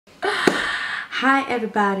Hi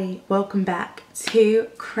everybody, welcome back to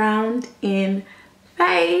Crowned in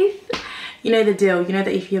Faith. You know the deal. You know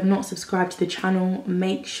that if you have not subscribed to the channel,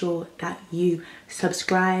 make sure that you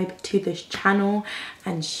subscribe to this channel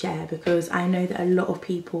and share, because I know that a lot of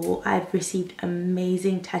people, I've received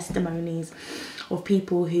amazing testimonies of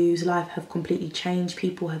people whose life have completely changed.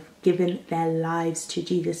 People have given their lives to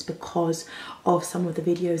Jesus because of some of the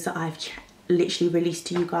videos that I've literally released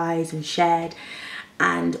to you guys and shared.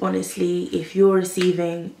 And honestly, if you're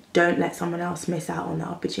receiving, don't let someone else miss out on that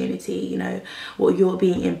opportunity. You know, what you're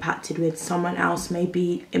being impacted with, someone else may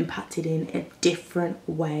be impacted in a different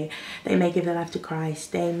way. They may give their life to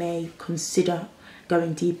Christ. They may consider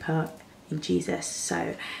going deeper in Jesus.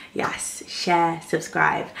 So yes, share,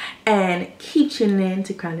 subscribe, and keep tuning in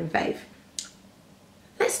to Crowned in Faith.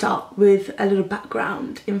 Let's start with a little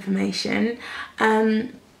background information.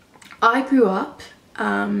 I grew up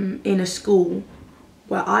in a school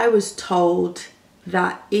where I was told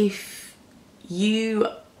that if you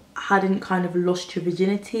hadn't kind of lost your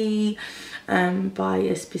virginity by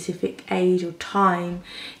a specific age or time,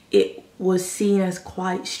 it was seen as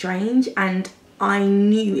quite strange. And I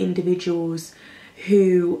knew individuals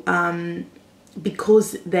who,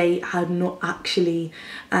 because they had not actually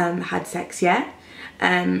had sex yet,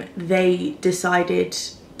 they decided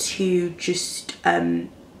to just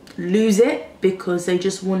lose it, because they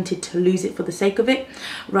just wanted to lose it for the sake of it,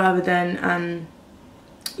 rather than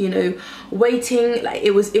you know, waiting. Like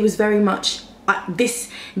it was very much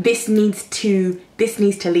this needs to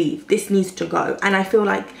leave, this needs to go. And I feel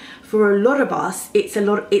like for a lot of us, it's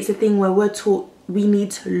a thing where we're taught we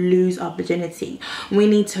need to lose our virginity. We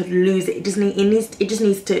need to lose it. It just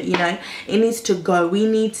needs to, you know, it needs to go. We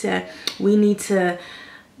need to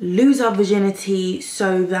lose our virginity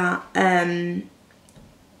so that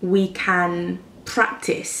we can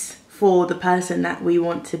practice for the person that we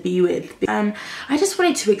want to be with. I just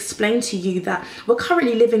wanted to explain to you that we're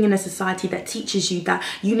currently living in a society that teaches you that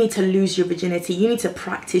you need to lose your virginity, you need to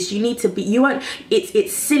practice, you need to be, you won't,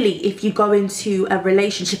 it's silly if you go into a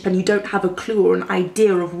relationship and you don't have a clue or an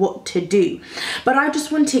idea of what to do. But I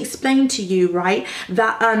just want to explain to you, right,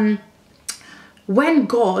 that when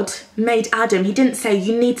God made Adam, he didn't say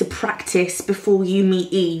you need to practice before you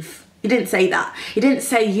meet Eve. He didn't say that. He didn't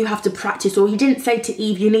say you have to practice, or he didn't say to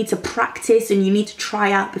Eve, you need to practice and you need to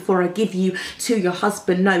try out before I give you to your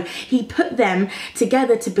husband. No, he put them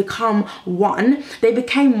together to become one. They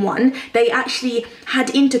became one. They actually had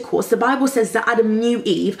intercourse. The Bible says that Adam knew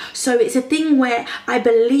Eve. So it's a thing where I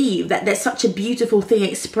believe that there's such a beautiful thing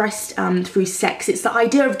expressed through sex. It's the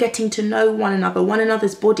idea of getting to know one another, one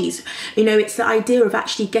another's bodies. You know, it's the idea of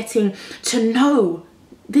actually getting to know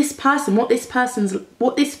this person, what this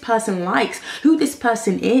person likes, who this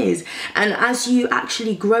person is. And as you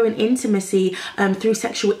actually grow in intimacy through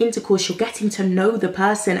sexual intercourse, you're getting to know the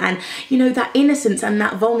person. And you know, that innocence and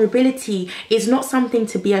that vulnerability is not something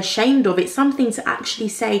to be ashamed of. It's something to actually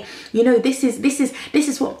say, you know, this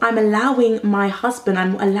is what I'm allowing my husband,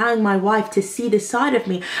 I'm allowing my wife to see this side of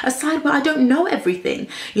me, a side where I don't know everything,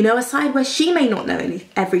 you know, a side where she may not know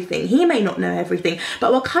everything, he may not know everything,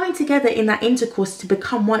 but we're coming together in that intercourse to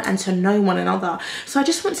become one and to know one another. So I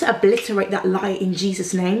just want to obliterate that lie in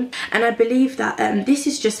Jesus' name. And I believe that this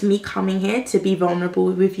is just me coming here to be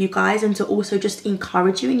vulnerable with you guys and to also just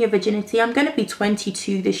encourage you in your virginity. I'm going to be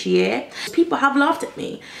 22 this year. People have laughed at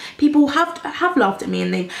me. People have laughed at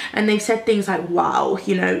me, and they've said things like, wow,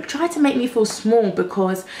 you know, try to make me feel small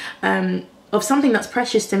because of something that's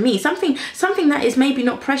precious to me, something that is maybe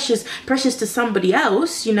not precious to somebody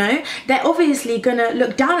else. You know, they're obviously gonna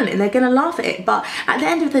look down on it and they're gonna laugh at it, but at the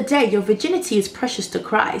end of the day, your virginity is precious to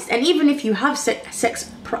Christ. And even if you have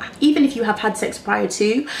even if you have had sex prior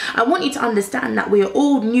to, I want you to understand that we are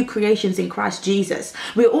all new creations in Christ Jesus.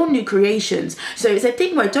 We're all new creations. So it's a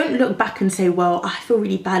thing where don't look back and say, well, I feel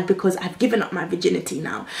really bad because I've given up my virginity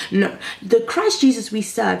now. No, the Christ Jesus we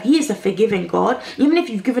serve, he is a forgiving God. Even if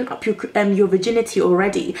you've given up your virginity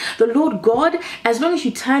already, the Lord God, as long as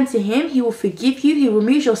you turn to him, he will forgive you. He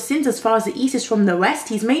removes your sins as far as the east is from the west.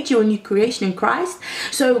 He's made you a new creation in Christ.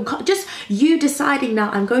 So just you deciding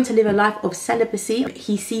now, I'm going to live a life of celibacy,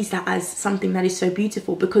 he sees that as something that is so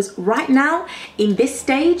beautiful, because right now in this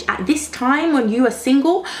stage, at this time when you are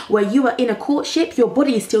single, where you are in a courtship, your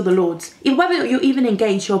body is still the Lord's. Whether you're even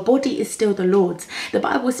engaged, your body is still the Lord's. The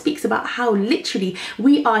Bible speaks about how literally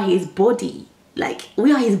we are his body. like,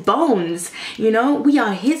 we are his bones, you know, we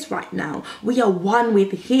are his right now. We are one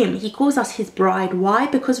with him. He calls us his bride. Why?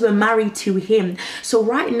 Because we're married to him. So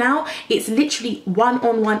right now, it's literally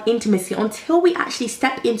one-on-one intimacy. Until we actually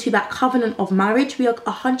step into that covenant of marriage, we are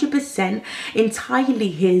 100% entirely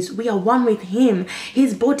his. We are one with him.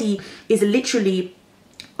 His body is literally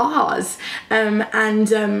ours,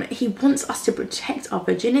 and he wants us to protect our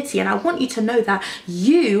virginity. And I want you to know that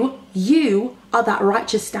you are that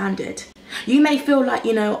righteous standard. You may feel like,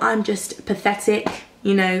 you know, I'm just pathetic,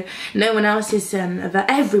 you know, no one else is,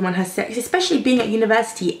 everyone has sex, especially being at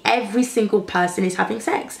university. Every single person is having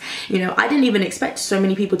sex. You know, I didn't even expect so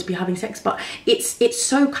many people to be having sex, but it's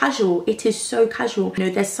so casual. It is so casual. You know,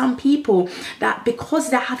 there's some people that, because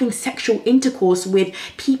they're having sexual intercourse with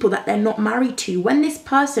people that they're not married to, when this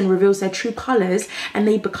person reveals their true colors and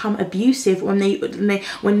they become abusive, when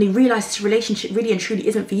they realize this relationship really and truly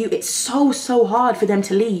isn't for you, it's so hard for them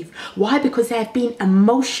to leave. Why? Because there have been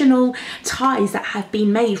emotional ties that have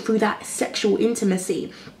been made through that sexual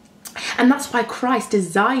intimacy. And that's why Christ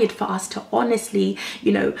desired for us to honestly,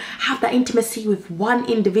 you know, have that intimacy with one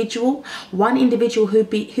individual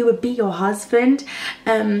who would be your husband,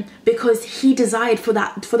 because he desired for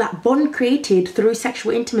that bond created through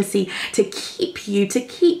sexual intimacy to keep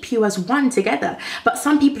you as one together. But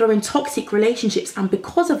some people are in toxic relationships, and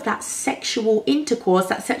because of that sexual intercourse,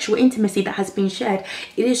 that sexual intimacy that has been shared,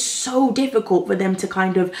 it is so difficult for them to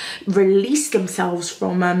kind of release themselves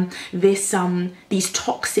from these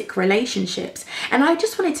toxic relationships. And I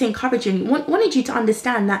just wanted to encourage you, wanted you to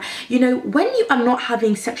understand that, you know, when you are not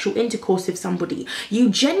having sexual intercourse with somebody,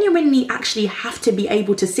 you genuinely actually have to be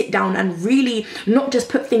able to sit down and really not just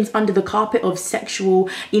put things under the carpet of sexual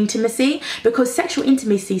intimacy, because sexual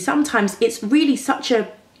intimacy, sometimes it's really such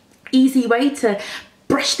a easy way to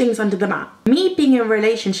brush things under the mat. Me being in a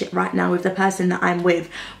relationship right now with the person that I'm with,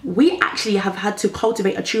 we actually have had to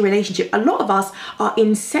cultivate a true relationship. A lot of us are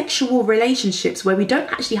in sexual relationships where we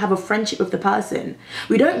don't actually have a friendship with the person.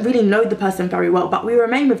 We don't really know the person very well, but we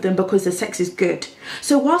remain with them because the sex is good.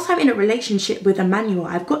 So whilst I'm in a relationship with Emmanuel,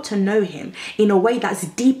 I've got to know him in a way that's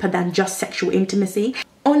deeper than just sexual intimacy.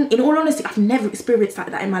 In all honesty, I've never experienced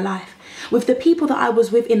like that in my life. With the people that I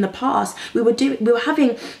was with in the past, we were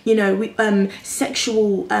having, you know, we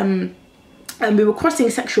were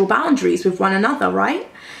crossing sexual boundaries with one another, right?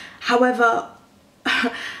 However,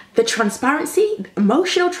 the transparency,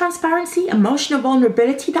 emotional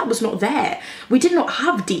vulnerability, that was not there. We did not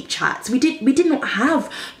have deep chats. We did not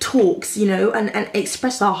have talks, you know, and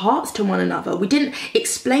express our hearts to one another. We didn't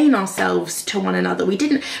explain ourselves to one another. We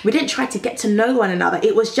didn't try to get to know one another.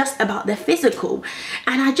 It was just about the physical.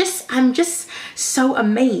 And I'm just so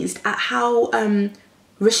amazed at how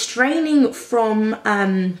restraining from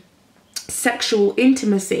sexual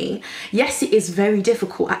intimacy, yes, it is very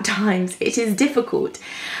difficult at times. It is difficult,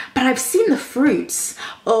 but I've seen the fruits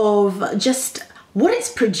of just what it's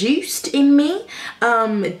produced in me.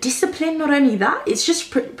 Discipline, not only that, it's just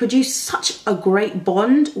produced such a great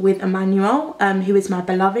bond with Emmanuel, who is my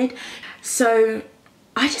beloved. So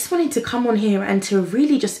I just wanted to come on here and to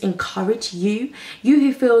really just encourage you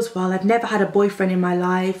who feels, well, I've never had a boyfriend in my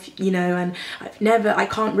life, you know, and I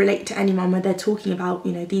can't relate to anyone when they're talking about,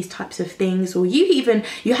 you know, these types of things, or you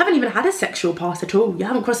haven't even had a sexual past at all. You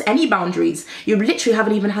haven't crossed any boundaries. You literally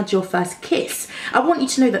haven't even had your first kiss. I want you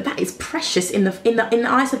to know that that is precious in the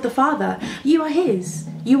eyes of the Father. You are his.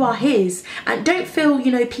 You are his. And don't feel,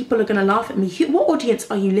 you know, people are going to laugh at me. What audience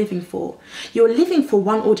are you living for? You're living for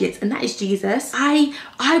one audience, and that is Jesus. I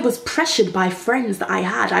was pressured by friends that I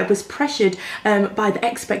had. I was pressured by the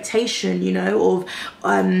expectation, you know,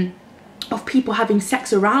 of people having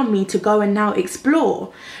sex around me to go and now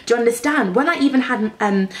explore. Do you understand? When I even had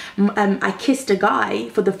I kissed a guy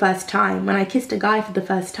for the first time.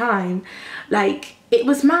 Like, it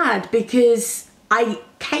was mad, because I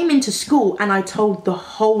came into school and I told the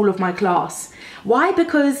whole of my class. Why?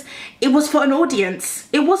 Because it was for an audience.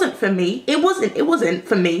 It wasn't for me. It wasn't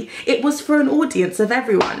for me. It was for an audience of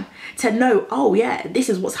everyone to know, oh yeah, this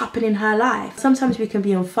is what's happening in her life. Sometimes we can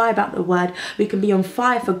be on fire about the word. We can be on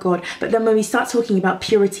fire for God. But then when we start talking about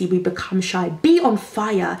purity, we become shy. Be on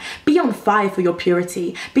fire. Be on fire for your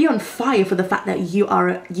purity. Be on fire for the fact that you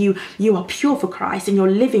are pure for Christ and you're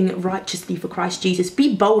living righteously for Christ Jesus.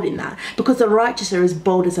 Be bold in that, because the righteous are as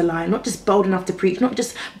bold as a lion. Not just bold enough to preach, not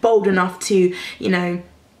just bold enough to, you know,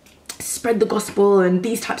 spread the gospel and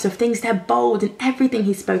these types of things. They're bold in everything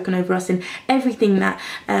he's spoken over us, and everything that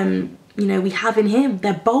you know, we have in him.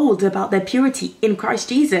 They're bold about their purity in Christ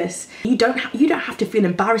Jesus. You don't have to feel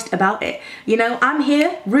embarrassed about it. You know, I'm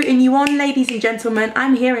here rooting you on, ladies and gentlemen.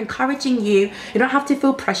 I'm here encouraging you. You don't have to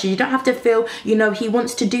feel pressure. You don't have to feel, you know, he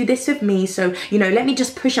wants to do this with me, so, you know, let me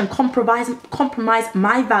just push and compromise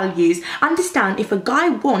my values. Understand, if a guy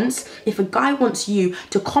wants you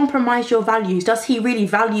to compromise your values, does he really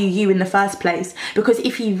value you in the first place? Because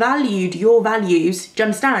if he valued your values, do you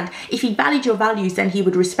understand? If he valued your values, then he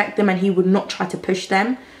would respect them and he would not try to push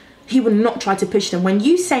them. He would not try to push them. When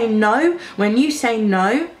you say no,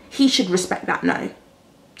 he should respect that no.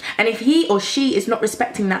 And if he or she is not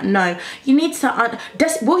respecting that no, you need to,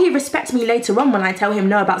 will he respect me later on when I tell him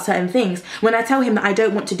no about certain things? When I tell him that I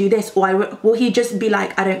don't want to do this, or will he just be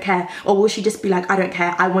like, I don't care? Or will she just be like, I don't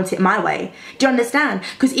care, I want it my way? Do you understand?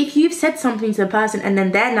 Because if you've said something to the person and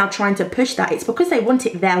then they're now trying to push that, it's because they want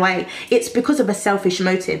it their way. It's because of a selfish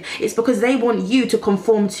motive. It's because they want you to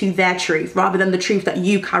conform to their truth rather than the truth that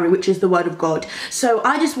you carry, which is the word of God. So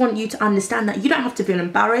I just want you to understand that you don't have to feel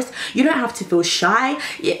embarrassed. You don't have to feel shy.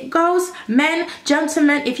 Girls, men,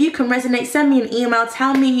 gentlemen, if you can resonate, send me an email,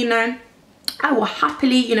 tell me, you know, I will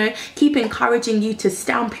happily, you know, keep encouraging you to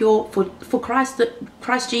stand pure for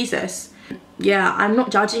Christ Jesus. Yeah, I'm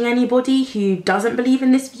not judging anybody who doesn't believe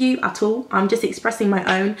in this view at all. I'm just expressing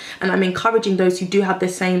my own, and I'm encouraging those who do have the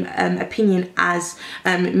same opinion as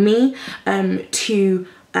me to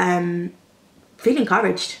feel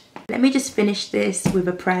encouraged. Let me just finish this with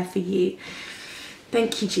a prayer for you.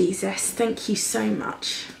 Thank you, Jesus. Thank you so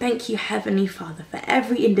much. Thank you, Heavenly Father, for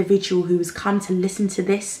every individual who has come to listen to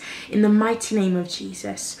this. In the mighty name of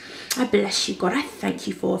Jesus, I bless you, God. I thank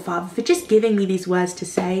you Father, for just giving me these words to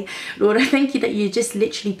say. Lord, I thank you that you just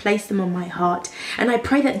literally placed them on my heart. And I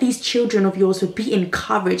pray that these children of yours would be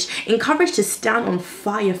encouraged to stand on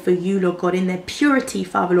fire for you, Lord God, in their purity,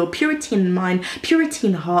 Father, Lord, purity in mind, purity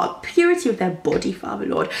in heart, purity of their body, Father,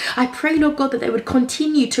 Lord. I pray, Lord God, that they would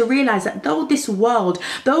continue to realize that though this world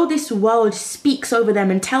speaks over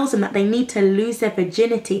them and tells them that they need to lose their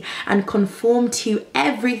virginity and conform to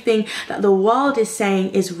everything that the world is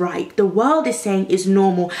saying is right, the world is saying is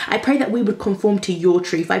normal, I pray that we would conform to your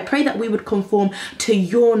truth. I pray that we would conform to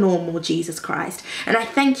your normal, Jesus Christ. And I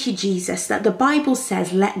thank you, Jesus, that the Bible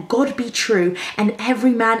says, let God be true and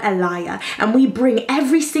every man a liar. And we bring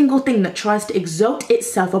every single thing that tries to exalt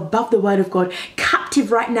itself above the word of God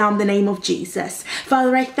captive right now in the name of Jesus.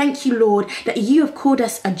 Father, I thank you, Lord, that you have called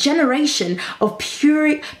us a generation of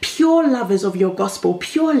pure lovers of your gospel,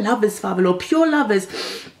 pure lovers, Father, Lord, pure lovers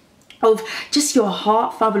of just your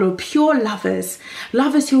heart, Father, Lord, pure lovers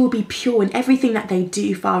who will be pure in everything that they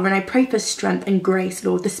do, Father. And I pray for strength and grace,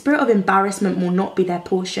 Lord. The spirit of embarrassment will not be their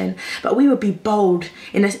portion, but we will be bold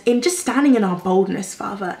in just standing in our boldness,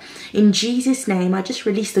 Father. In Jesus' name, I just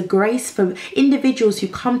release the grace for individuals who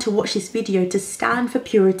come to watch this video to stand for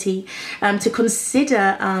purity, to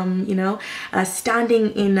consider,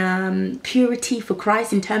 standing in purity for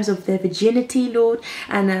Christ in terms of their virginity, Lord,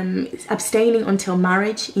 and abstaining until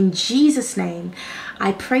marriage. In Jesus' name,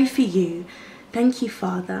 I pray for you. Thank you,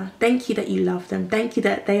 Father. Thank you that you love them. Thank you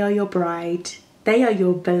that they are your bride. They are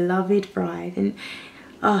your beloved bride. And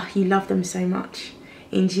you love them so much.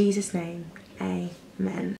 In Jesus' name, amen.